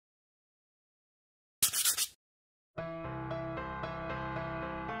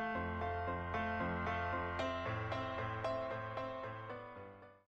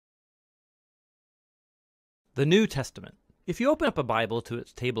The New Testament. If you open up a Bible to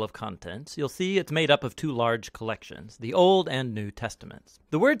its table of contents, you'll see it's made up of two large collections, the Old and New Testaments.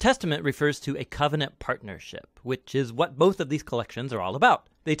 The word testament refers to a covenant partnership, which is what both of these collections are all about.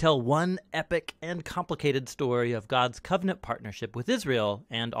 They tell one epic and complicated story of God's covenant partnership with Israel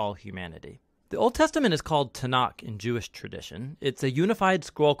and all humanity. The Old Testament is called Tanakh in Jewish tradition. It's a unified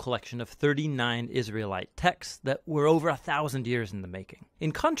scroll collection of 39 Israelite texts that were over 1,000 years in the making.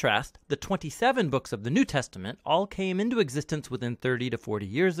 In contrast, the 27 books of the New Testament all came into existence within 30 to 40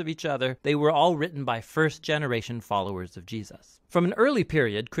 years of each other. They were all written by first-generation followers of Jesus. From an early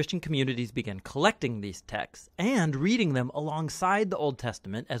period, Christian communities began collecting these texts and reading them alongside the Old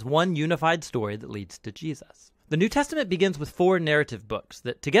Testament as one unified story that leads to Jesus. The New Testament begins with 4 narrative books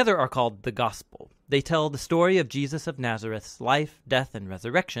that together are called the Gospel. They tell the story of Jesus of Nazareth's life, death, and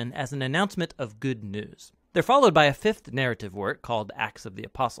resurrection as an announcement of good news. They're followed by a 5th narrative work called Acts of the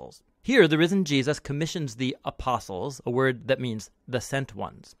Apostles. Here, the risen Jesus commissions the apostles, a word that means the sent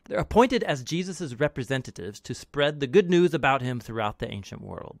ones. They're appointed as Jesus' representatives to spread the good news about him throughout the ancient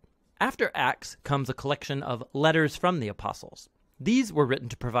world. After Acts comes a collection of letters from the apostles. These were written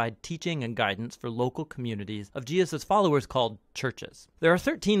to provide teaching and guidance for local communities of Jesus' followers called churches. There are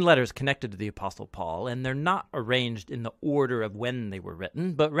 13 letters connected to the Apostle Paul, and they're not arranged in the order of when they were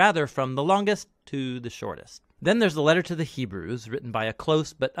written, but rather from the longest to the shortest. Then there's the letter to the Hebrews, written by a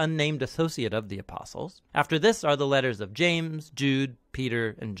close but unnamed associate of the apostles. After this are the letters of James, Jude,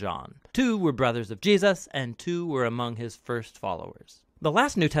 Peter, and John. 2 were brothers of Jesus, and 2 were among his first followers. The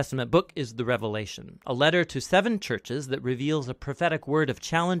last New Testament book is the Revelation, a letter to 7 churches that reveals a prophetic word of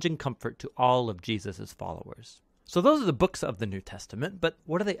challenge and comfort to all of Jesus' followers. So those are the books of the New Testament, but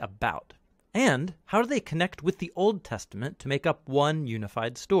what are they about? And how do they connect with the Old Testament to make up one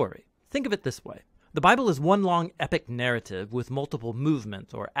unified story? Think of it this way. The Bible is one long epic narrative with multiple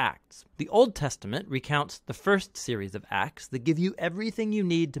movements or acts. The Old Testament recounts the first series of acts that give you everything you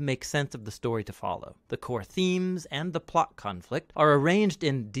need to make sense of the story to follow. The core themes and the plot conflict are arranged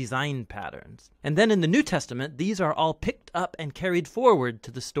in design patterns. And then in the New Testament, these are all picked up and carried forward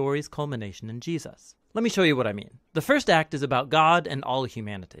to the story's culmination in Jesus. Let me show you what I mean. The first act is about God and all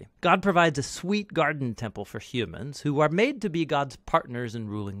humanity. God provides a sweet garden temple for humans who are made to be God's partners in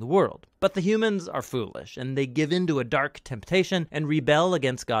ruling the world. But the humans are foolish, and they give in to a dark temptation and rebel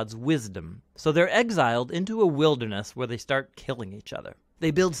against God's wisdom. So they're exiled into a wilderness where they start killing each other.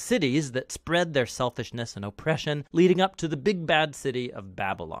 They build cities that spread their selfishness and oppression, leading up to the big bad city of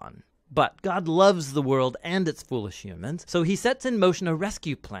Babylon. But God loves the world and its foolish humans, so he sets in motion a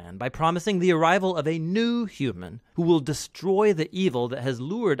rescue plan by promising the arrival of a new human who will destroy the evil that has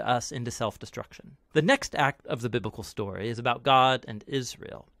lured us into self-destruction. The next act of the biblical story is about God and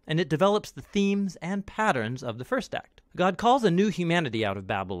Israel, and it develops the themes and patterns of the first act. God calls a new humanity out of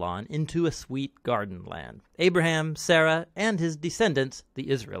Babylon into a sweet garden land. Abraham, Sarah, and his descendants, the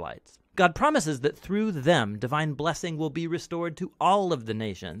Israelites. God promises that through them, divine blessing will be restored to all of the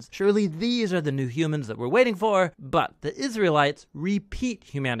nations. Surely these are the new humans that we're waiting for, but the Israelites repeat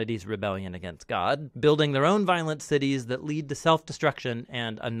humanity's rebellion against God, building their own violent cities that lead to self-destruction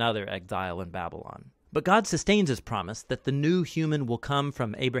and another exile in Babylon. But God sustains his promise that the new human will come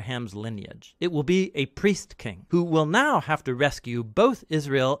from Abraham's lineage. It will be a priest king who will now have to rescue both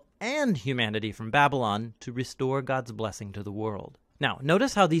Israel and humanity from Babylon to restore God's blessing to the world. Now,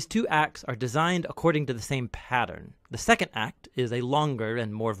 notice how these 2 acts are designed according to the same pattern. The second act is a longer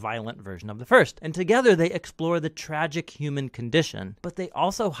and more violent version of the first, and together they explore the tragic human condition, but they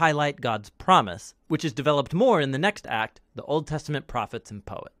also highlight God's promise, which is developed more in the next act, the Old Testament prophets and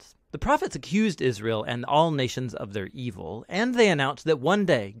poets. The prophets accused Israel and all nations of their evil, and they announced that one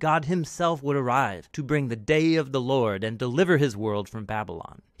day God himself would arrive to bring the day of the Lord and deliver his world from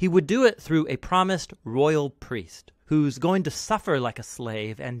Babylon. He would do it through a promised royal priest who's going to suffer like a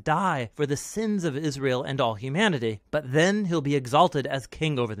slave and die for the sins of Israel and all humanity, but then he'll be exalted as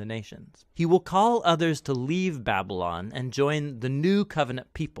king over the nations. He will call others to leave Babylon and join the new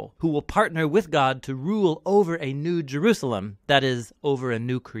covenant people who will partner with God to rule over a new Jerusalem, that is, over a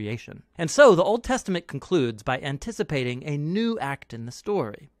new creation. And so the Old Testament concludes by anticipating a new act in the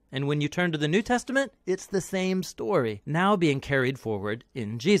story. And when you turn to the New Testament, it's the same story, now being carried forward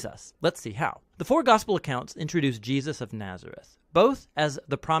in Jesus. Let's see how. The 4 gospel accounts introduce Jesus of Nazareth, both as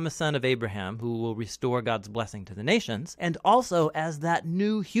the promised son of Abraham who will restore God's blessing to the nations, and also as that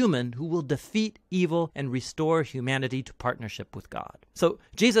new human who will defeat evil and restore humanity to partnership with God. So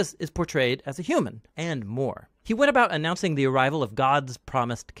Jesus is portrayed as a human, and more. He went about announcing the arrival of God's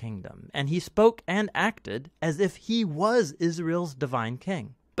promised kingdom, and he spoke and acted as if he was Israel's divine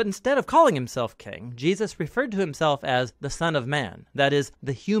king. But instead of calling himself king, Jesus referred to himself as the Son of Man, that is,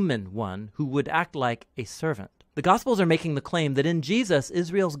 the human one who would act like a servant. The Gospels are making the claim that in Jesus,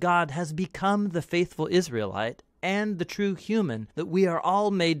 Israel's God has become the faithful Israelite and the true human that we are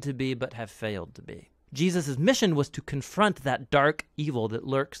all made to be but have failed to be. Jesus' mission was to confront that dark evil that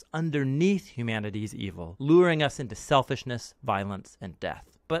lurks underneath humanity's evil, luring us into selfishness, violence, and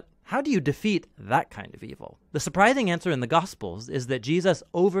death. But how do you defeat that kind of evil? The surprising answer in the Gospels is that Jesus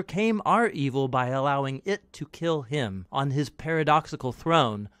overcame our evil by allowing it to kill him on his paradoxical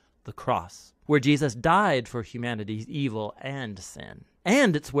throne, the cross, where Jesus died for humanity's evil and sin.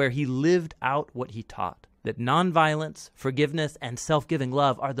 And it's where he lived out what he taught, that nonviolence, forgiveness, and self-giving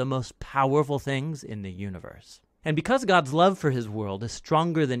love are the most powerful things in the universe. And because God's love for his world is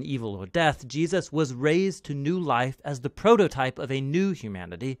stronger than evil or death, Jesus was raised to new life as the prototype of a new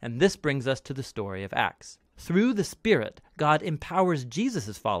humanity, and this brings us to the story of Acts. Through the Spirit, God empowers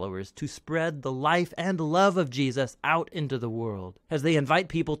Jesus' followers to spread the life and love of Jesus out into the world as they invite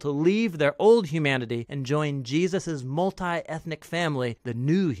people to leave their old humanity and join Jesus' multi-ethnic family, the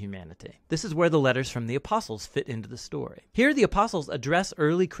new humanity. This is where the letters from the apostles fit into the story. Here the apostles address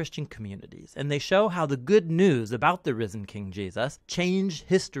early Christian communities, and they show how the good news about the risen King Jesus changed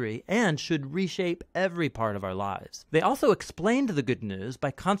history and should reshape every part of our lives. They also explained the good news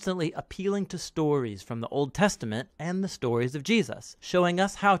by constantly appealing to stories from the Old Testament and the stories of Jesus, showing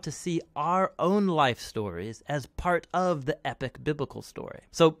us how to see our own life stories as part of the epic biblical story.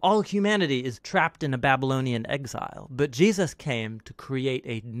 So all humanity is trapped in a Babylonian exile, but Jesus came to create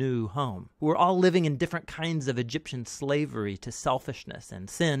a new home. We're all living in different kinds of Egyptian slavery to selfishness and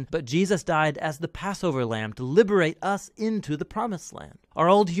sin, but Jesus died as the Passover lamb to liberate us into the promised land. Our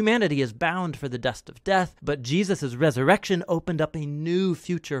old humanity is bound for the dust of death, but Jesus' resurrection opened up a new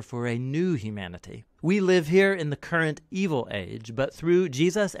future for a new humanity. We live here in the current evil age, but through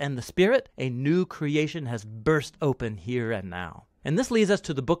Jesus and the Spirit, a new creation has burst open here and now. And this leads us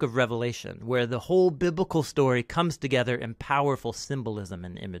to the book of Revelation, where the whole biblical story comes together in powerful symbolism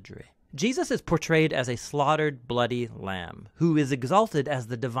and imagery. Jesus is portrayed as a slaughtered, bloody lamb, who is exalted as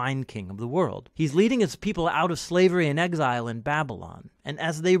the divine king of the world. He's leading his people out of slavery and exile in Babylon, and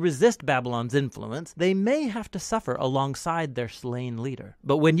as they resist Babylon's influence, they may have to suffer alongside their slain leader.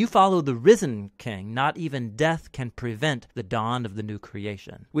 But when you follow the risen king, not even death can prevent the dawn of the new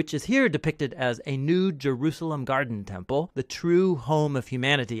creation, which is here depicted as a new Jerusalem garden temple, the true home of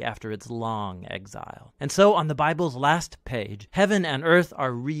humanity after its long exile. And so on the Bible's last page, heaven and earth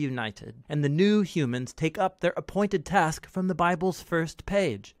are reunited, and the new humans take up their appointed task from the Bible's first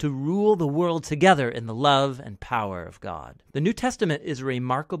page, to rule the world together in the love and power of God. The New Testament is a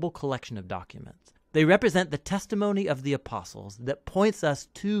remarkable collection of documents. They represent the testimony of the apostles that points us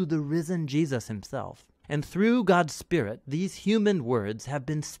to the risen Jesus himself. And through God's Spirit, these human words have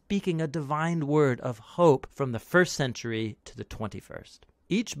been speaking a divine word of hope from the first century to the 21st.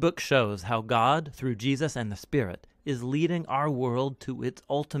 Each book shows how God, through Jesus and the Spirit, is leading our world to its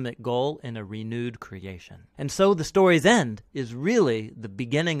ultimate goal in a renewed creation. And so the story's end is really the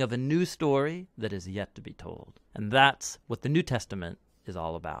beginning of a new story that is yet to be told. And that's what the New Testament is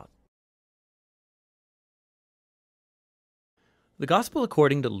all about. The Gospel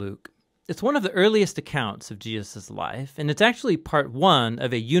according to Luke. It's one of the earliest accounts of Jesus' life, and it's actually part one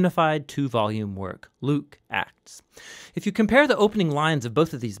of a unified 2-volume work, Luke Acts. If you compare the opening lines of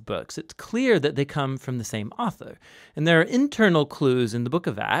both of these books, it's clear that they come from the same author, and there are internal clues in the book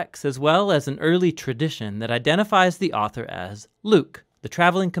of Acts, as well as an early tradition that identifies the author as Luke, the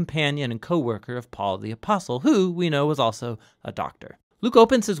traveling companion and co-worker of Paul the Apostle, who we know was also a doctor. Luke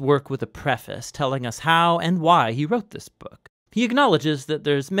opens his work with a preface telling us how and why he wrote this book. He acknowledges that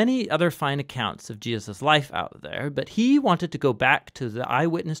there's many other fine accounts of Jesus' life out there, but he wanted to go back to the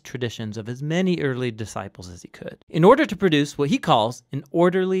eyewitness traditions of as many early disciples as he could, in order to produce what he calls an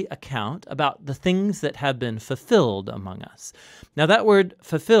orderly account about the things that have been fulfilled among us. Now that word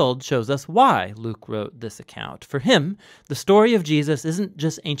fulfilled shows us why Luke wrote this account. For him, the story of Jesus isn't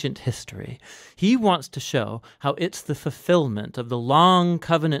just ancient history. He wants to show how it's the fulfillment of the long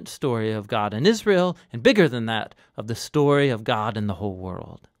covenant story of God and Israel, and bigger than that, of the story of God in the whole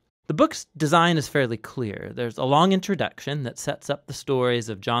world. The book's design is fairly clear. There's a long introduction that sets up the stories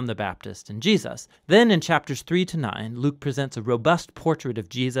of John the Baptist and Jesus. Then in chapters 3 to 9, Luke presents a robust portrait of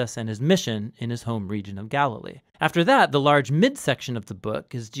Jesus and his mission in his home region of Galilee. After that, the large midsection of the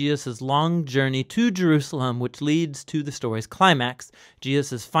book is Jesus' long journey to Jerusalem, which leads to the story's climax,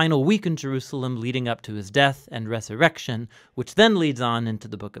 Jesus' final week in Jerusalem leading up to his death and resurrection, which then leads on into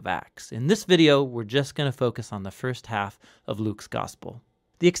the book of Acts. In this video, we're just going to focus on the first half of Luke's gospel.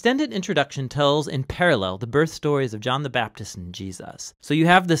 The extended introduction tells in parallel the birth stories of John the Baptist and Jesus. So you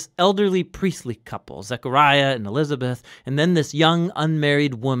have this elderly priestly couple, Zechariah and Elizabeth, and then this young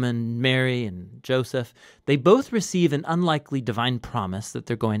unmarried woman, Mary and Joseph. They both receive an unlikely divine promise that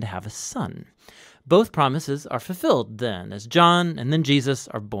they're going to have a son. Both promises are fulfilled then, as John and then Jesus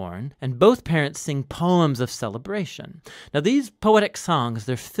are born, and both parents sing poems of celebration. Now these poetic songs,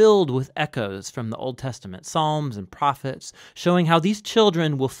 they're filled with echoes from the Old Testament, Psalms and prophets, showing how these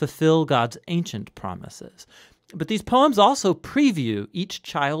children will fulfill God's ancient promises. But these poems also preview each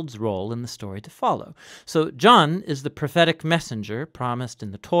child's role in the story to follow. So John is the prophetic messenger promised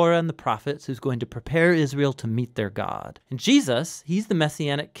in the Torah and the prophets who's going to prepare Israel to meet their God. And Jesus, he's the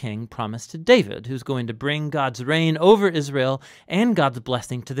messianic king promised to David, who's going to bring God's reign over Israel and God's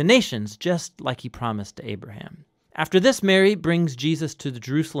blessing to the nations, just like he promised to Abraham. After this, Mary brings Jesus to the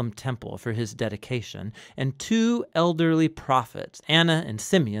Jerusalem temple for his dedication, and two elderly prophets, Anna and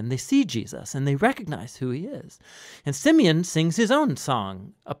Simeon, they see Jesus and they recognize who he is. And Simeon sings his own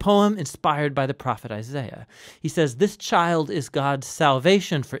song, a poem inspired by the prophet Isaiah. He says, "This child is God's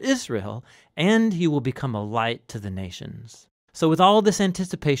salvation for Israel, and he will become a light to the nations." So with all this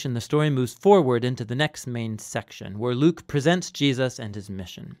anticipation, the story moves forward into the next main section, where Luke presents Jesus and his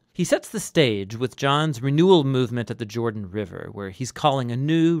mission. He sets the stage with John's renewal movement at the Jordan River, where he's calling a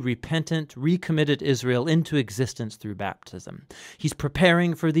new, repentant, recommitted Israel into existence through baptism. He's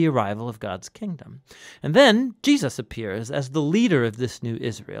preparing for the arrival of God's kingdom. And then Jesus appears as the leader of this new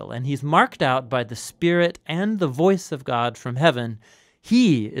Israel, and he's marked out by the Spirit and the voice of God from heaven.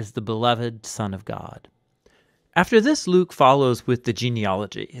 He is the beloved Son of God. After this, Luke follows with the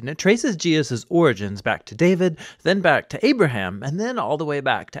genealogy, and it traces Jesus' origins back to David, then back to Abraham, and then all the way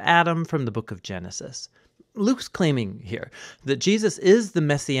back to Adam from the book of Genesis. Luke's claiming here that Jesus is the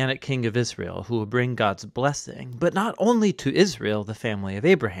messianic king of Israel who will bring God's blessing, but not only to Israel, the family of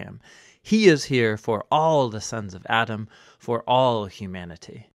Abraham. He is here for all the sons of Adam, for all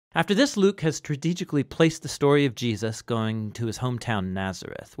humanity. After this, Luke has strategically placed the story of Jesus going to his hometown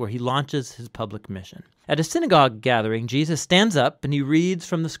Nazareth, where he launches his public mission. At a synagogue gathering, Jesus stands up and he reads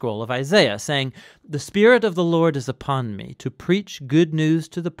from the scroll of Isaiah, saying, "The Spirit of the Lord is upon me, to preach good news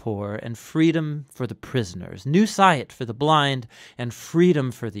to the poor and freedom for the prisoners, new sight for the blind and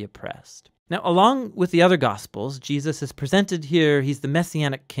freedom for the oppressed." Now, along with the other Gospels, Jesus is presented here. He's the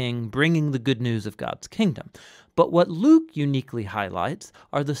Messianic King bringing the good news of God's kingdom. But what Luke uniquely highlights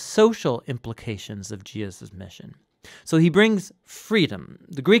are the social implications of Jesus' mission. So he brings freedom.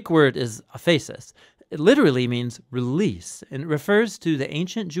 The Greek word is aphesis. It literally means release, and it refers to the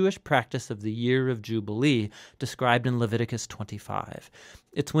ancient Jewish practice of the year of Jubilee described in Leviticus 25.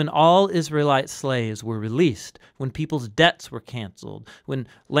 It's when all Israelite slaves were released, when people's debts were canceled, when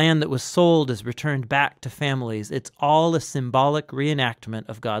land that was sold is returned back to families. It's all a symbolic reenactment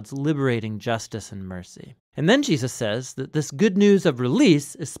of God's liberating justice and mercy. And then Jesus says that this good news of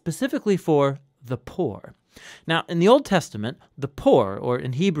release is specifically for the poor. Now, in the Old Testament, the poor, or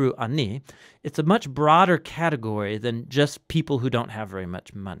in Hebrew, ani, it's a much broader category than just people who don't have very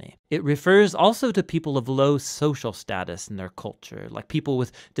much money. It refers also to people of low social status in their culture, like people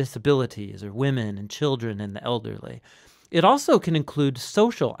with disabilities or women and children and the elderly. It also can include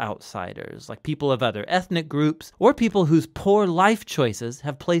social outsiders, like people of other ethnic groups, or people whose poor life choices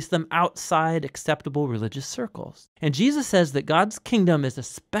have placed them outside acceptable religious circles. And Jesus says that God's kingdom is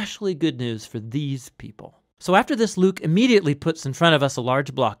especially good news for these people. So after this, Luke immediately puts in front of us a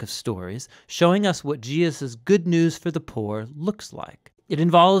large block of stories, showing us what Jesus' good news for the poor looks like. It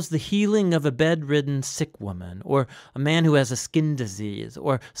involves the healing of a bedridden sick woman, or a man who has a skin disease,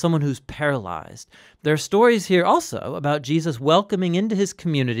 or someone who's paralyzed. There are stories here also about Jesus welcoming into his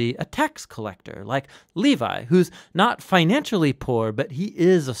community a tax collector like Levi, who's not financially poor, but he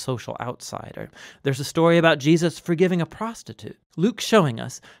is a social outsider. There's a story about Jesus forgiving a prostitute. Luke's showing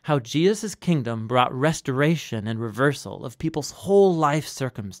us how Jesus' kingdom brought restoration and reversal of people's whole life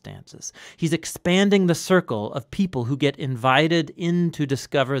circumstances. He's expanding the circle of people who get invited in to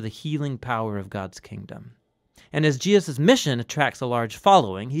discover the healing power of God's kingdom. And as Jesus' mission attracts a large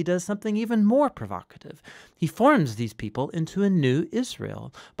following, he does something even more provocative. He forms these people into a new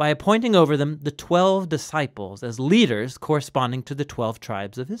Israel by appointing over them the 12 disciples as leaders corresponding to the 12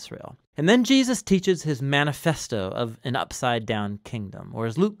 tribes of Israel. And then Jesus teaches his manifesto of an upside-down kingdom, or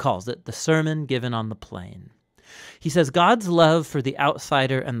as Luke calls it, the sermon given on the plain. He says God's love for the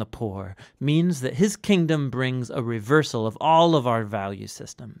outsider and the poor means that his kingdom brings a reversal of all of our value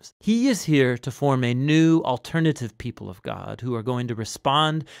systems. He is here to form a new alternative people of God who are going to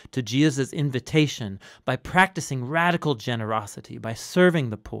respond to Jesus' invitation by practicing radical generosity, by serving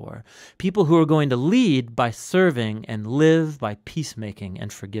the poor. People who are going to lead by serving and live by peacemaking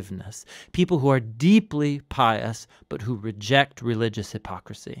and forgiveness. People who are deeply pious but who reject religious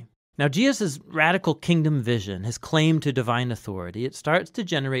hypocrisy. Now, Jesus' radical kingdom vision, his claim to divine authority, it starts to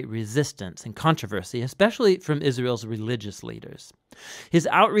generate resistance and controversy, especially from Israel's religious leaders. His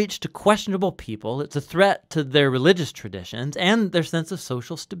outreach to questionable people, it's a threat to their religious traditions and their sense of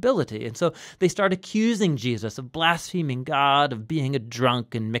social stability. And so they start accusing Jesus of blaspheming God, of being a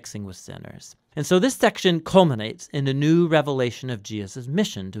drunk and mixing with sinners. And so this section culminates in a new revelation of Jesus'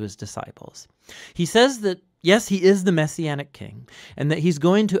 mission to his disciples. He says that yes, he is the Messianic king, and that he's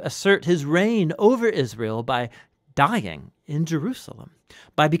going to assert his reign over Israel by dying in Jerusalem,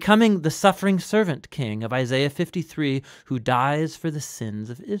 by becoming the suffering servant king of Isaiah 53, who dies for the sins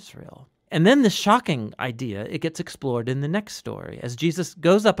of Israel. And then this shocking idea, it gets explored in the next story, as Jesus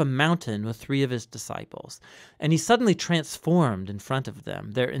goes up a mountain with 3 of his disciples, and he's suddenly transformed in front of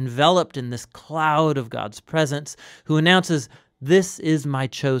them. They're enveloped in this cloud of God's presence, who announces, "This is my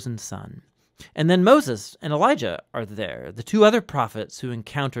chosen son." And then Moses and Elijah are there, the 2 other prophets who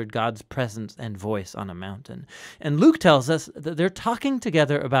encountered God's presence and voice on a mountain. And Luke tells us that they're talking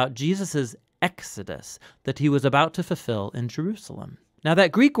together about Jesus' exodus that he was about to fulfill in Jerusalem. Now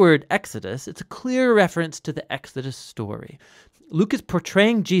that Greek word exodus, it's a clear reference to the Exodus story. Luke is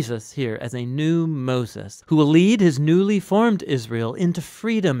portraying Jesus here as a new Moses who will lead his newly formed Israel into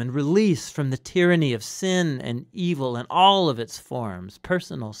freedom and release from the tyranny of sin and evil in all of its forms,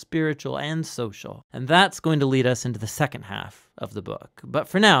 personal, spiritual, and social. And that's going to lead us into the second half of the book. But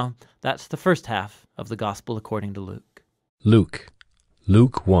for now, that's the first half of the Gospel according to Luke.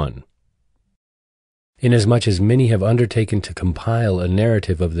 Luke 1. Inasmuch as many have undertaken to compile a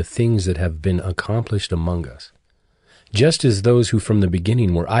narrative of the things that have been accomplished among us, just as those who from the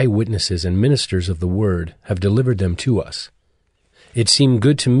beginning were eyewitnesses and ministers of the word have delivered them to us. It seemed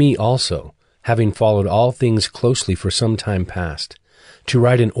good to me also, having followed all things closely for some time past, to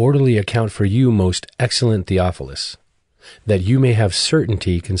write an orderly account for you, most excellent Theophilus, that you may have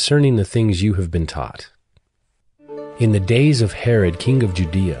certainty concerning the things you have been taught. In the days of Herod, king of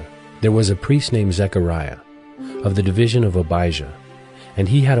Judea, there was a priest named Zechariah, of the division of Abijah, and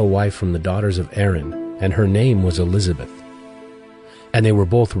he had a wife from the daughters of Aaron, and her name was Elizabeth. And they were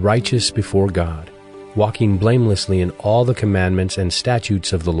both righteous before God, walking blamelessly in all the commandments and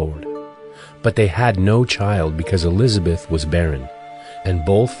statutes of the Lord. But they had no child because Elizabeth was barren, and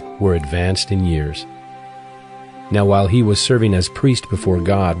both were advanced in years. Now while he was serving as priest before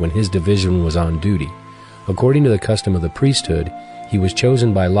God when his division was on duty, according to the custom of the priesthood, he was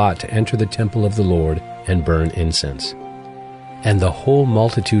chosen by lot to enter the temple of the Lord and burn incense. And the whole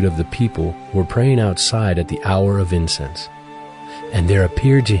multitude of the people were praying outside at the hour of incense. And there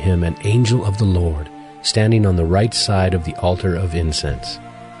appeared to him an angel of the Lord, standing on the right side of the altar of incense.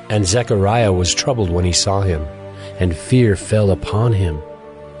 And Zechariah was troubled when he saw him, and fear fell upon him.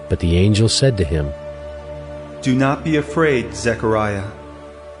 But the angel said to him, "Do not be afraid, Zechariah,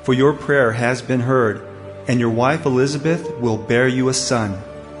 for your prayer has been heard, and your wife Elizabeth will bear you a son,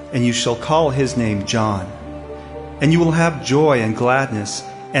 and you shall call his name John. And you will have joy and gladness,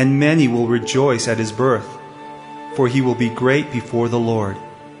 and many will rejoice at his birth. For he will be great before the Lord.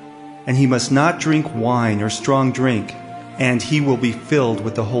 And he must not drink wine or strong drink, and he will be filled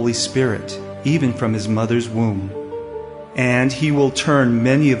with the Holy Spirit, even from his mother's womb. And he will turn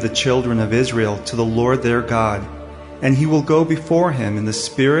many of the children of Israel to the Lord their God, and he will go before him in the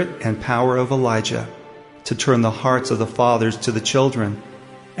spirit and power of Elijah, to turn the hearts of the fathers to the children,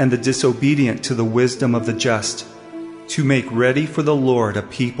 and the disobedient to the wisdom of the just, to make ready for the Lord a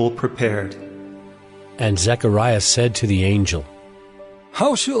people prepared." And Zechariah said to the angel,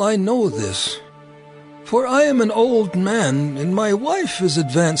 "How shall I know this? For I am an old man, and my wife is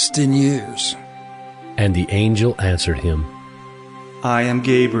advanced in years." And the angel answered him, "I am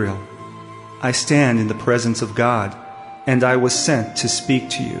Gabriel. I stand in the presence of God, and I was sent to speak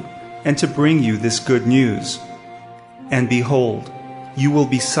to you, and to bring you this good news. And behold, you will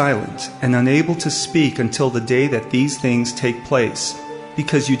be silent and unable to speak until the day that these things take place,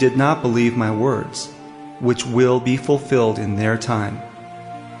 because you did not believe my words, which will be fulfilled in their time."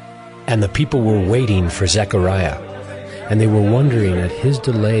 And the people were waiting for Zechariah, and they were wondering at his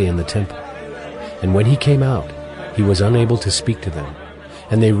delay in the temple. And when he came out, he was unable to speak to them,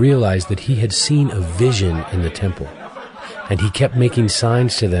 and they realized that he had seen a vision in the temple. And he kept making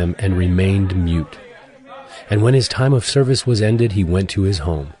signs to them and remained mute. And when his time of service was ended, he went to his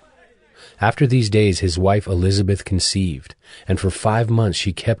home. After these days his wife Elizabeth conceived, and for 5 months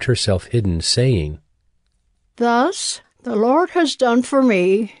she kept herself hidden, saying, Thus the Lord has done for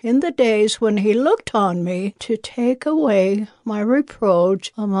me in the days when he looked on me to take away my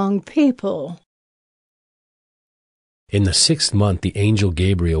reproach among people. In the 6th month the angel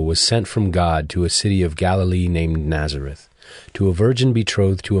Gabriel was sent from God to a city of Galilee named Nazareth, to a virgin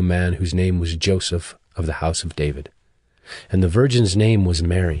betrothed to a man whose name was Joseph of the house of David. And the virgin's name was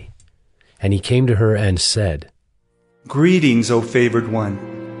Mary. And he came to her and said, Greetings, O favored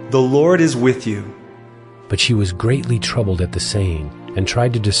one. The Lord is with you. But she was greatly troubled at the saying, and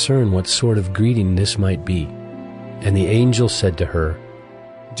tried to discern what sort of greeting this might be. And the angel said to her,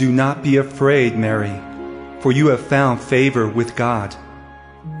 Do not be afraid, Mary, for you have found favor with God.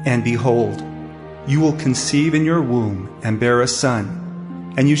 And behold, you will conceive in your womb and bear a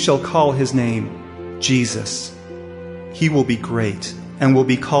son, and you shall call his name Jesus. He will be great, and will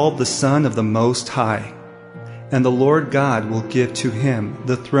be called the Son of the Most High. And the Lord God will give to him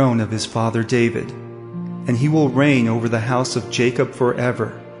the throne of his father David, and he will reign over the house of Jacob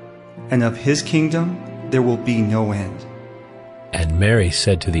forever, and of his kingdom there will be no end. And Mary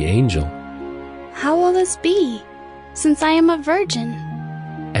said to the angel, How will this be, since I am a virgin?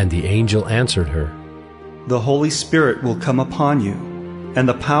 And the angel answered her, The Holy Spirit will come upon you, and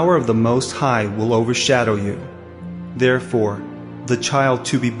the power of the Most High will overshadow you. Therefore, the child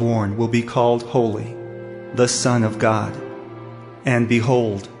to be born will be called Holy, the Son of God. And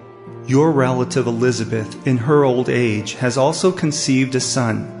behold, your relative Elizabeth in her old age has also conceived a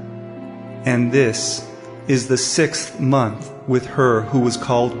son. And this is the 6th month with her who was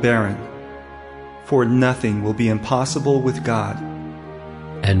called barren. For nothing will be impossible with God.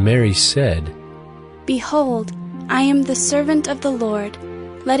 And Mary said, Behold, I am the servant of the Lord.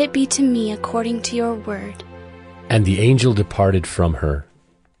 Let it be to me according to your word. And the angel departed from her.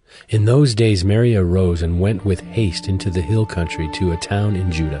 In those days Mary arose and went with haste into the hill country to a town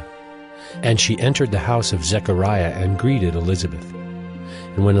in Judah. And she entered the house of Zechariah and greeted Elizabeth.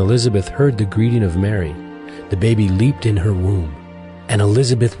 And when Elizabeth heard the greeting of Mary, the baby leaped in her womb. And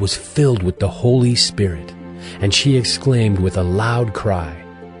Elizabeth was filled with the Holy Spirit, and she exclaimed with a loud cry,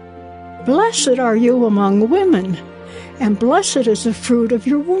 Blessed are you among women, and blessed is the fruit of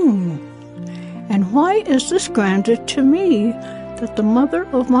your womb. And why is this granted to me, that the mother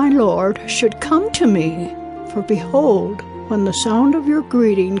of my Lord should come to me? For behold, when the sound of your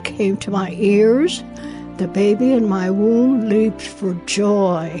greeting came to my ears, the baby in my womb leaped for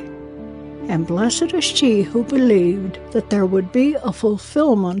joy. And blessed is she who believed that there would be a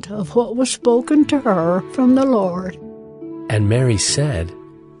fulfillment of what was spoken to her from the Lord. And Mary said,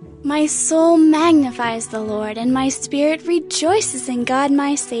 My soul magnifies the Lord, and my spirit rejoices in God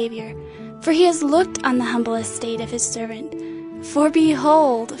my Savior, for he has looked on the humble estate of his servant. For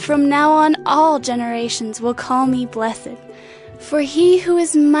behold, from now on all generations will call me blessed. For he who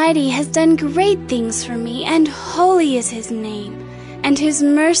is mighty has done great things for me, and holy is his name. And his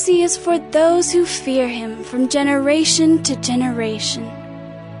mercy is for those who fear him from generation to generation.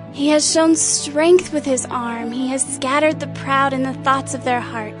 He has shown strength with his arm. He has scattered the proud in the thoughts of their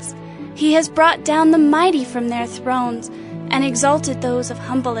hearts. He has brought down the mighty from their thrones and exalted those of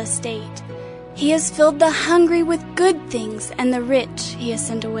humble estate. He has filled the hungry with good things, and the rich he has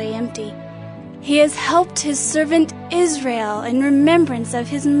sent away empty. He has helped his servant Israel in remembrance of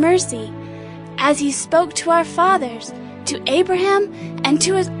his mercy, as he spoke to our fathers, to Abraham, and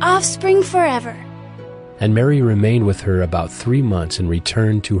to his offspring forever. And Mary remained with her about 3 months and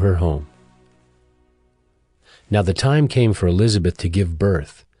returned to her home. Now the time came for Elizabeth to give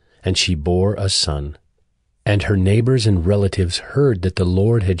birth, and she bore a son. And her neighbors and relatives heard that the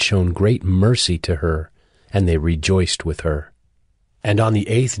Lord had shown great mercy to her, and they rejoiced with her. And on the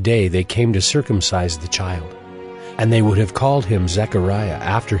 8th day they came to circumcise the child. And they would have called him Zechariah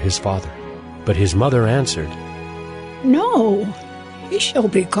after his father. But his mother answered, No, he shall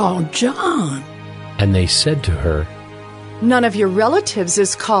be called John. And they said to her, None of your relatives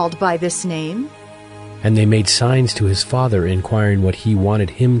is called by this name. And they made signs to his father, inquiring what he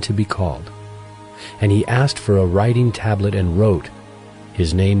wanted him to be called. And he asked for a writing tablet and wrote,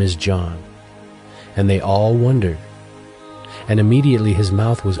 His name is John. And they all wondered. And immediately his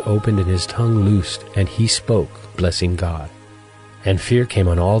mouth was opened and his tongue loosed, and he spoke, blessing God. And fear came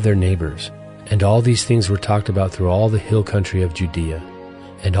on all their neighbors. And all these things were talked about through all the hill country of Judea.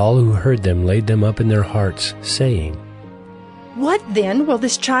 And all who heard them laid them up in their hearts, saying, What then will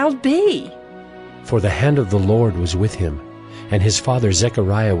this child be? For the hand of the Lord was with him. And his father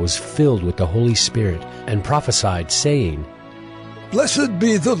Zechariah was filled with the Holy Spirit, and prophesied, saying, Blessed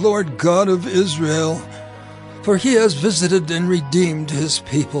be the Lord God of Israel, For he has visited and redeemed his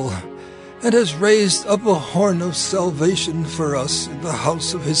people, and has raised up a horn of salvation for us in the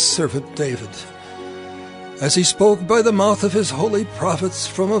house of his servant David, as he spoke by the mouth of his holy prophets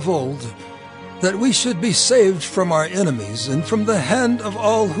from of old, that we should be saved from our enemies and from the hand of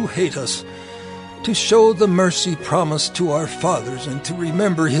all who hate us, to show the mercy promised to our fathers and to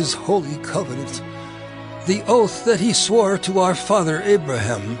remember his holy covenant, the oath that he swore to our father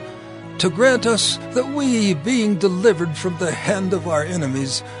Abraham, to grant us that we, being delivered from the hand of our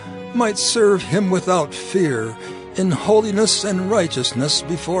enemies, might serve him without fear, in holiness and righteousness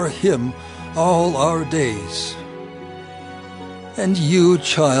before him all our days. And you,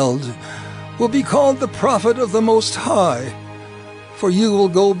 child, will be called the prophet of the Most High, for you will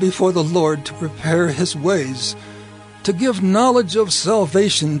go before the Lord to prepare his ways, to give knowledge of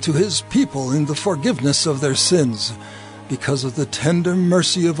salvation to his people in the forgiveness of their sins, because of the tender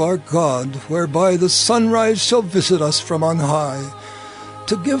mercy of our God, whereby the sunrise shall visit us from on high,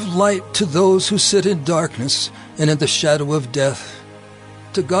 to give light to those who sit in darkness and in the shadow of death,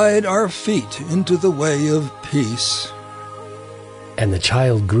 to guide our feet into the way of peace. And the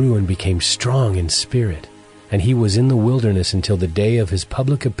child grew and became strong in spirit, and he was in the wilderness until the day of his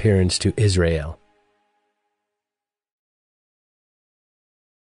public appearance to Israel.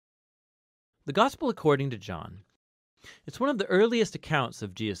 The Gospel according to John. It's one of the earliest accounts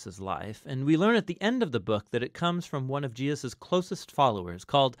of Jesus' life, and we learn at the end of the book that it comes from one of Jesus' closest followers,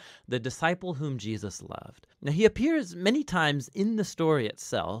 called the disciple whom Jesus loved. Now, he appears many times in the story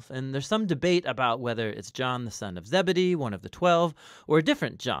itself, and there's some debate about whether it's John the son of Zebedee, one of the 12, or a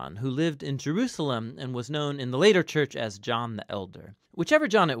different John who lived in Jerusalem and was known in the later church as John the Elder. Whichever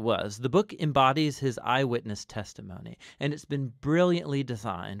John it was, the book embodies his eyewitness testimony, and it's been brilliantly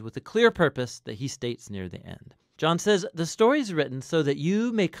designed with a clear purpose that he states near the end. John says, the story is written so that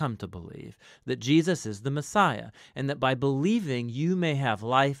you may come to believe that Jesus is the Messiah, and that by believing you may have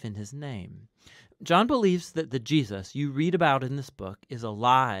life in his name. John believes that the Jesus you read about in this book is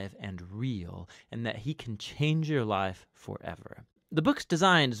alive and real, and that he can change your life forever. The book's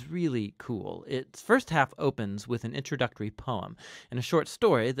design is really cool. Its first half opens with an introductory poem and a short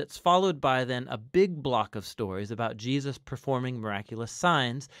story that's followed by then a big block of stories about Jesus performing miraculous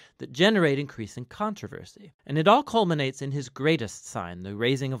signs that generate increasing controversy. And it all culminates in his greatest sign, the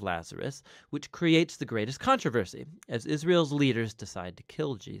raising of Lazarus, which creates the greatest controversy as Israel's leaders decide to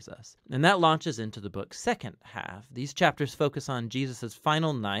kill Jesus. And that launches into the book's second half. These chapters focus on Jesus'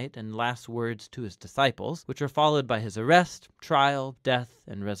 final night and last words to his disciples, which are followed by his arrest, trial, death,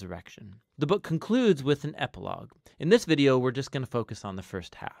 and resurrection. The book concludes with an epilogue. In this video, we're just going to focus on the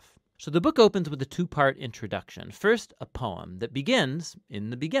first half. So the book opens with a two-part introduction. First, a poem that begins,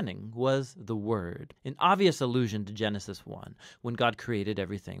 in the beginning was the Word, an obvious allusion to Genesis 1, when God created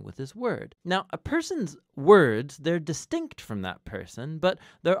everything with his Word. Now, a person's words, they're distinct from that person, but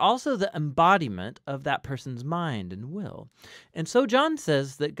they're also the embodiment of that person's mind and will. And so John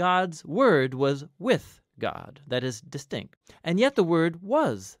says that God's Word was with God, that is distinct. And yet the Word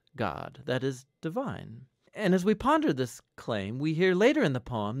was God, that is divine. And as we ponder this claim, we hear later in the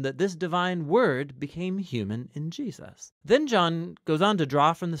poem that this divine Word became human in Jesus. Then John goes on to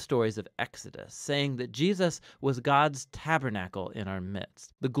draw from the stories of Exodus, saying that Jesus was God's tabernacle in our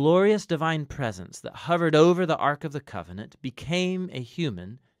midst. The glorious divine presence that hovered over the Ark of the Covenant became a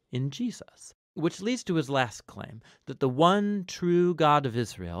human in Jesus. Which leads to his last claim, that the one true God of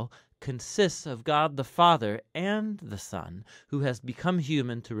Israel consists of God the Father and the Son, who has become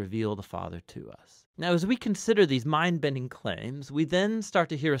human to reveal the Father to us. Now, as we consider these mind-bending claims, we then start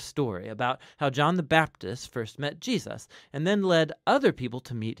to hear a story about how John the Baptist first met Jesus, and then led other people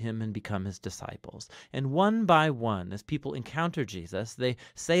to meet him and become his disciples. And one by one, as people encounter Jesus, they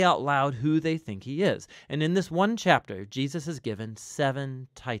say out loud who they think he is. And in this one chapter, Jesus is given 7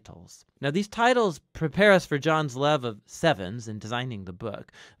 titles. Now, these titles prepare us for John's love of sevens in designing the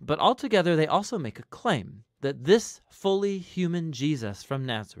book, but altogether they also make a claim that this fully human Jesus from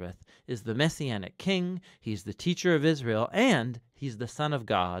Nazareth is the Messianic King, he's the teacher of Israel, and he's the Son of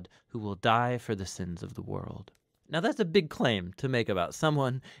God who will die for the sins of the world. Now that's a big claim to make about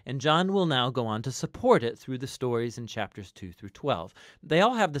someone, and John will now go on to support it through the stories in chapters 2 through 12. They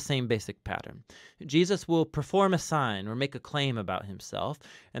all have the same basic pattern. Jesus will perform a sign or make a claim about himself,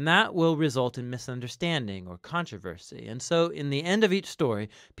 and that will result in misunderstanding or controversy. And so in the end of each story,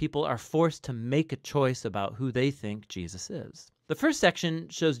 people are forced to make a choice about who they think Jesus is. The first section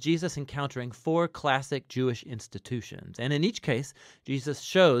shows Jesus encountering 4 classic Jewish institutions, and in each case, Jesus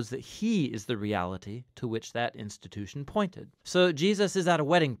shows that he is the reality to which that institution pointed. So Jesus is at a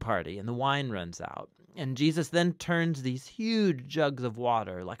wedding party, and the wine runs out. And Jesus then turns these huge jugs of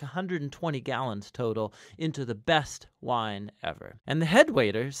water, like 120 gallons total, into the best wine ever. And the head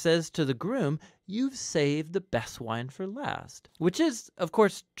waiter says to the groom, "You've saved the best wine for last," which is, of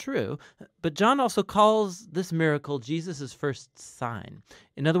course, true. But John also calls this miracle Jesus' first sign.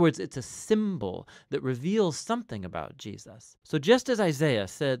 In other words, it's a symbol that reveals something about Jesus. So just as Isaiah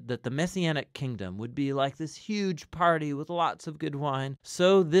said that the Messianic kingdom would be like this huge party with lots of good wine,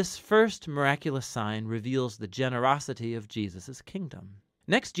 so this first miraculous sign reveals the generosity of Jesus' kingdom.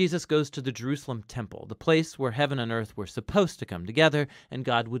 Next, Jesus goes to the Jerusalem temple, the place where heaven and earth were supposed to come together and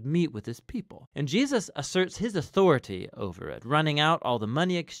God would meet with his people. And Jesus asserts his authority over it, running out all the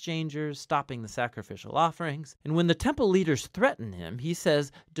money exchangers, stopping the sacrificial offerings. And when the temple leaders threaten him, he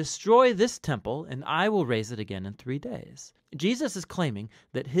says, "Destroy this temple and I will raise it again in 3 days." Jesus is claiming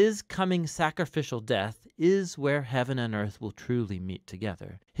that his coming sacrificial death is where heaven and earth will truly meet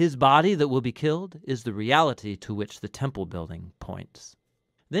together. His body that will be killed is the reality to which the temple building points.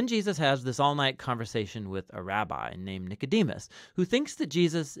 Then Jesus has this all-night conversation with a rabbi named Nicodemus, who thinks that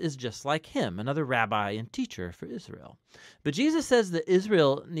Jesus is just like him, another rabbi and teacher for Israel. But Jesus says that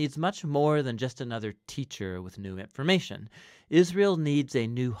Israel needs much more than just another teacher with new information. Israel needs a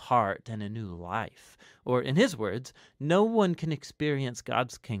new heart and a new life. Or in his words, no one can experience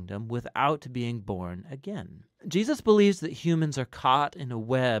God's kingdom without being born again. Jesus believes that humans are caught in a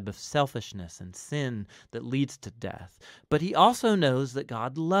web of selfishness and sin that leads to death. But he also knows that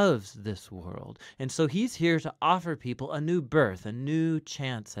God loves this world, and so he's here to offer people a new birth, a new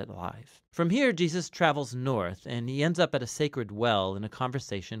chance at life. From here, Jesus travels north, and he ends up at a sacred well in a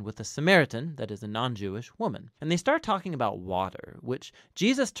conversation with a Samaritan, that is a non-Jewish woman. And they start talking about water, which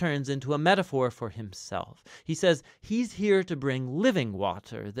Jesus turns into a metaphor for himself. He says he's here to bring living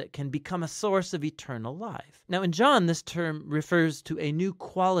water that can become a source of eternal life. Now, in John, this term refers to a new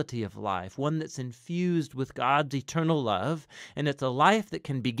quality of life, one that's infused with God's eternal love, and it's a life that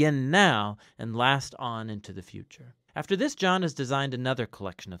can begin now and last on into the future. After this, John has designed another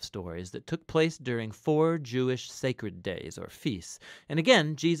collection of stories that took place during 4 Jewish sacred days, or feasts. And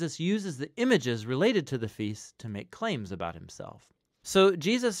again, Jesus uses the images related to the feasts to make claims about himself. So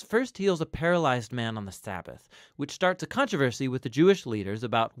Jesus first heals a paralyzed man on the Sabbath, which starts a controversy with the Jewish leaders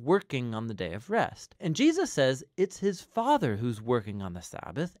about working on the day of rest. And Jesus says it's his Father who's working on the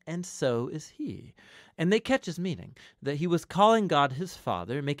Sabbath, and so is he. And they catch his meaning, that he was calling God his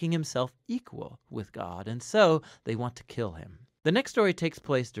Father, making himself equal with God, and so they want to kill him. The next story takes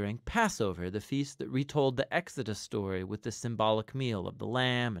place during Passover, the feast that retold the Exodus story with the symbolic meal of the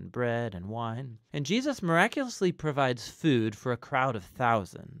lamb and bread and wine. And Jesus miraculously provides food for a crowd of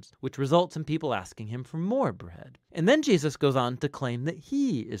thousands, which results in people asking him for more bread. And then Jesus goes on to claim that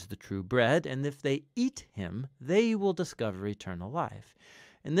he is the true bread, and if they eat him, they will discover eternal life.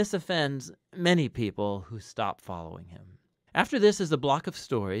 And this offends many people who stop following him. After this is a block of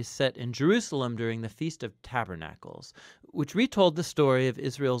stories set in Jerusalem during the Feast of Tabernacles, which retold the story of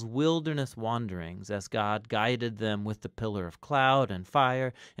Israel's wilderness wanderings as God guided them with the pillar of cloud and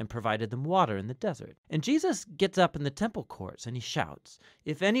fire and provided them water in the desert. And Jesus gets up in the temple courts and he shouts,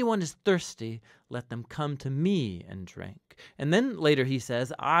 "If anyone is thirsty, let them come to me and drink." And then later he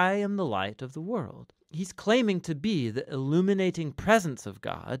says, "I am the light of the world." He's claiming to be the illuminating presence of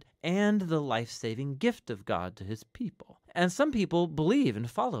God and the life-saving gift of God to his people. And some people believe and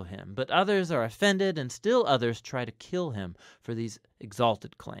follow him, but others are offended and still others try to kill him for these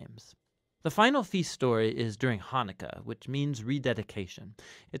exalted claims. The final feast story is during Hanukkah, which means rededication.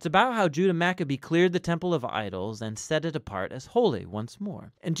 It's about how Judah Maccabee cleared the temple of idols and set it apart as holy once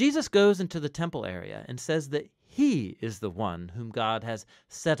more. And Jesus goes into the temple area and says that he is the one whom God has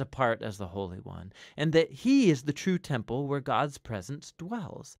set apart as the Holy One, and that he is the true temple where God's presence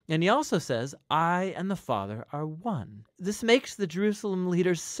dwells. And he also says, "I and the Father are one." This makes the Jerusalem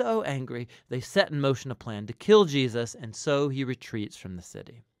leaders so angry, they set in motion a plan to kill Jesus, and so he retreats from the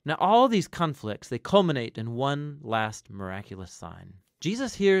city. Now all these conflicts, they culminate in one last miraculous sign.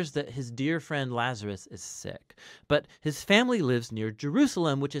 Jesus hears that his dear friend Lazarus is sick, but his family lives near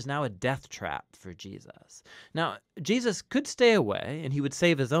Jerusalem, which is now a death trap for Jesus. Now, Jesus could stay away and he would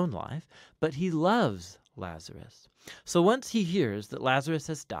save his own life, but he loves Lazarus. So once he hears that Lazarus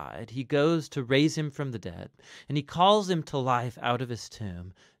has died, he goes to raise him from the dead, and he calls him to life out of his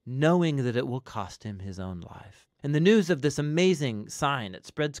tomb, knowing that it will cost him his own life. And the news of this amazing sign, it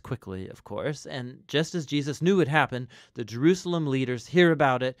spreads quickly, of course, and just as Jesus knew would happen, the Jerusalem leaders hear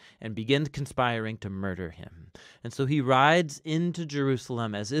about it and begin conspiring to murder him. And so he rides into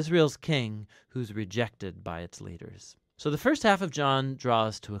Jerusalem as Israel's king who's rejected by its leaders. So the first half of John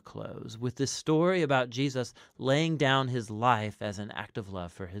draws to a close with this story about Jesus laying down his life as an act of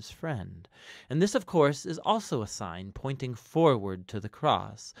love for his friend. And this, of course, is also a sign pointing forward to the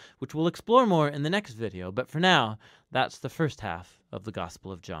cross, which we'll explore more in the next video. But for now, that's the first half of the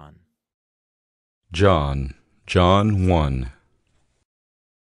Gospel of John. John 1.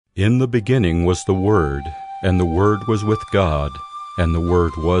 In the beginning was the Word, and the Word was with God, and the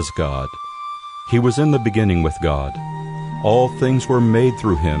Word was God. He was in the beginning with God. All things were made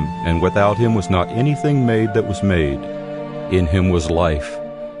through him, and without him was not anything made that was made. In him was life,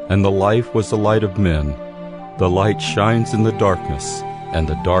 and the life was the light of men. The light shines in the darkness, and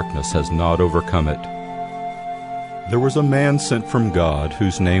the darkness has not overcome it. There was a man sent from God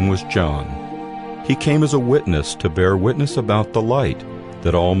whose name was John. He came as a witness to bear witness about the light,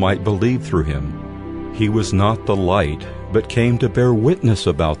 that all might believe through him. He was not the light, but came to bear witness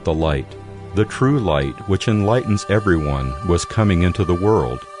about the light. The true light, which enlightens everyone, was coming into the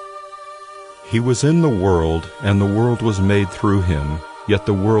world. He was in the world, and the world was made through him, yet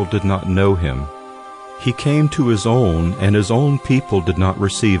the world did not know him. He came to his own, and his own people did not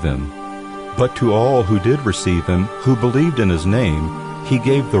receive him. But to all who did receive him, who believed in his name, he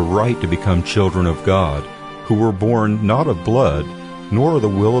gave the right to become children of God, who were born not of blood, nor of the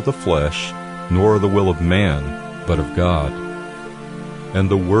will of the flesh, nor of the will of man, but of God. And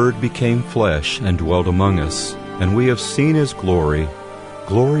the Word became flesh and dwelt among us, and we have seen his glory.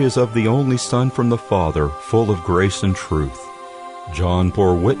 Glory as of the only Son from the Father, full of grace and truth. John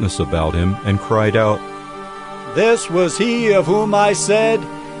bore witness about him and cried out, "This was he of whom I said,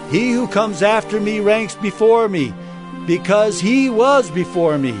 He who comes after me ranks before me, because he was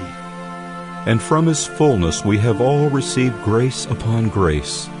before me." And from his fullness we have all received grace upon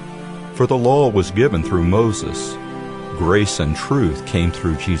grace. For the law was given through Moses. Grace and truth came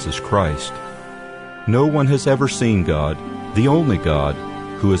through Jesus Christ. No one has ever seen God, the only God,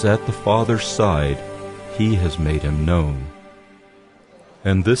 who is at the Father's side. He has made him known.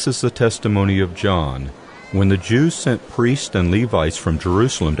 And this is the testimony of John. When the Jews sent priests and Levites from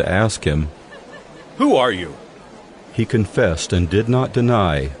Jerusalem to ask him, "Who are you?" he confessed and did not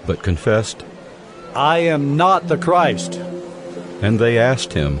deny, but confessed, "I am not the Christ." And they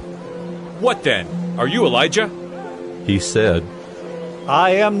asked him, "What then? Are you Elijah?" He said,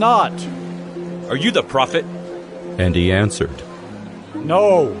 "I am not." "Are you the prophet?" And he answered,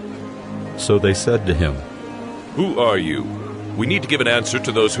 "No." So they said to him, "Who are you? We need to give an answer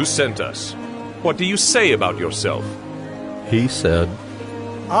to those who sent us. What do you say about yourself?" He said,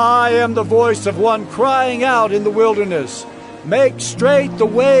 "I am the voice of one crying out in the wilderness, 'Make straight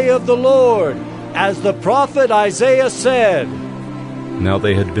the way of the Lord,' as the prophet Isaiah said." Now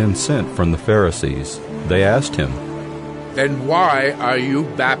they had been sent from the Pharisees. They asked him, "Then why are you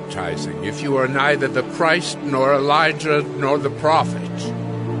baptizing, if you are neither the Christ, nor Elijah, nor the prophet?"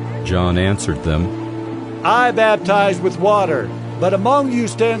 John answered them, "I baptize with water, but among you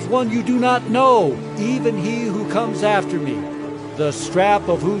stands one you do not know, even he who comes after me, the strap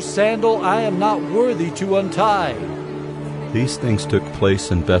of whose sandal I am not worthy to untie." These things took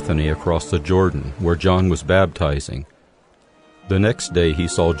place in Bethany across the Jordan, where John was baptizing. The next day he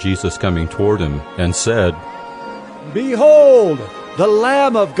saw Jesus coming toward him, and said, "Behold, the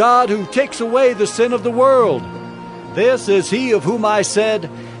Lamb of God who takes away the sin of the world. This is he of whom I said,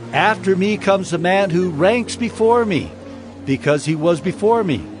 'After me comes a man who ranks before me,' because he was before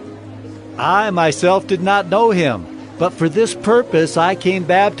me. I myself did not know him, but for this purpose I came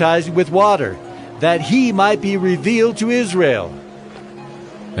baptizing with water, that he might be revealed to Israel."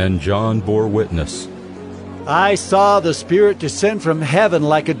 And John bore witness, "I saw the Spirit descend from heaven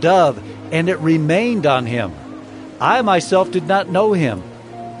like a dove, and it remained on him. I myself did not know him,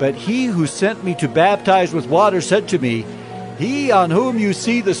 but he who sent me to baptize with water said to me, 'He on whom you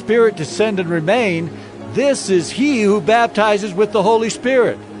see the Spirit descend and remain, this is he who baptizes with the Holy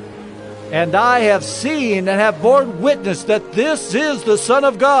Spirit.' And I have seen and have borne witness that this is the Son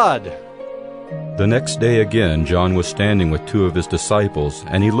of God." The next day again John was standing with two of his disciples,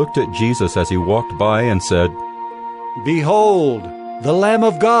 and he looked at Jesus as he walked by and said, "Behold, the Lamb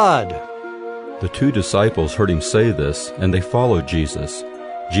of God." The two disciples heard him say this, and they followed Jesus.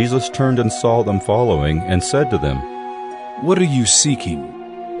 Jesus turned and saw them following, and said to them, "What are you seeking?"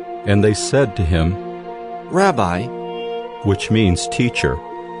 And they said to him, "Rabbi," which means teacher.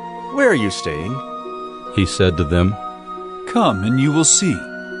 "where are you staying?" He said to them, "Come and you will see."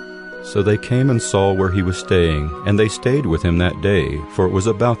 So they came and saw where he was staying, and they stayed with him that day, for it was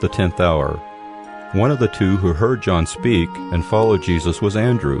about the 10th hour. One of the two who heard John speak and followed Jesus was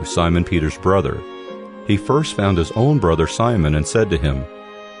Andrew, Simon Peter's brother. He first found his own brother Simon and said to him,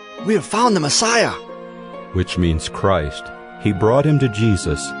 "We have found the Messiah." which means Christ. He brought him to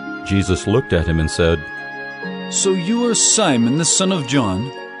Jesus. Jesus looked at him and said, So you are Simon the son of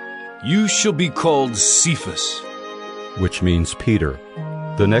John? You shall be called Cephas, which means Peter.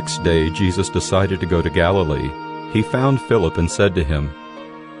 The next day Jesus decided to go to Galilee. He found Philip and said to him,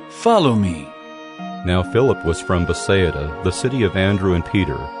 Follow me. Now Philip was from Bethsaida, the city of Andrew and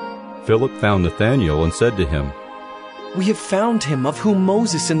Peter. Philip found Nathanael and said to him, We have found him of whom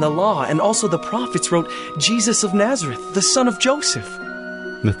Moses in the law and also the prophets wrote, Jesus of Nazareth, the son of Joseph.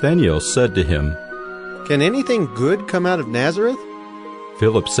 Nathanael said to him, Can anything good come out of Nazareth?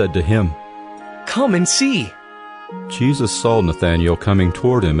 Philip said to him, Come and see. Jesus saw Nathanael coming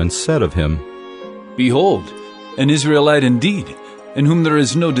toward him and said of him, Behold, an Israelite indeed, in whom there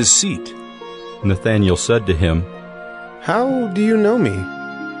is no deceit. Nathanael said to him, How do you know me?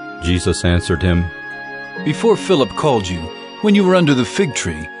 Jesus answered him, Before Philip called you, when you were under the fig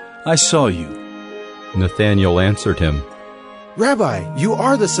tree, I saw you. Nathanael answered him, Rabbi, you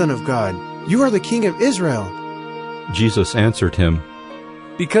are the Son of God. You are the King of Israel. Jesus answered him,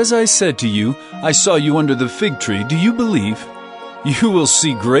 Because I said to you, I saw you under the fig tree, do you believe? You will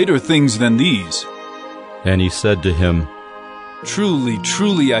see greater things than these. And he said to him, Truly,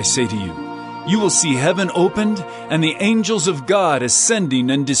 truly, I say to you, you will see heaven opened and the angels of God ascending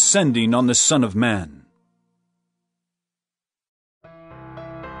and descending on the Son of Man.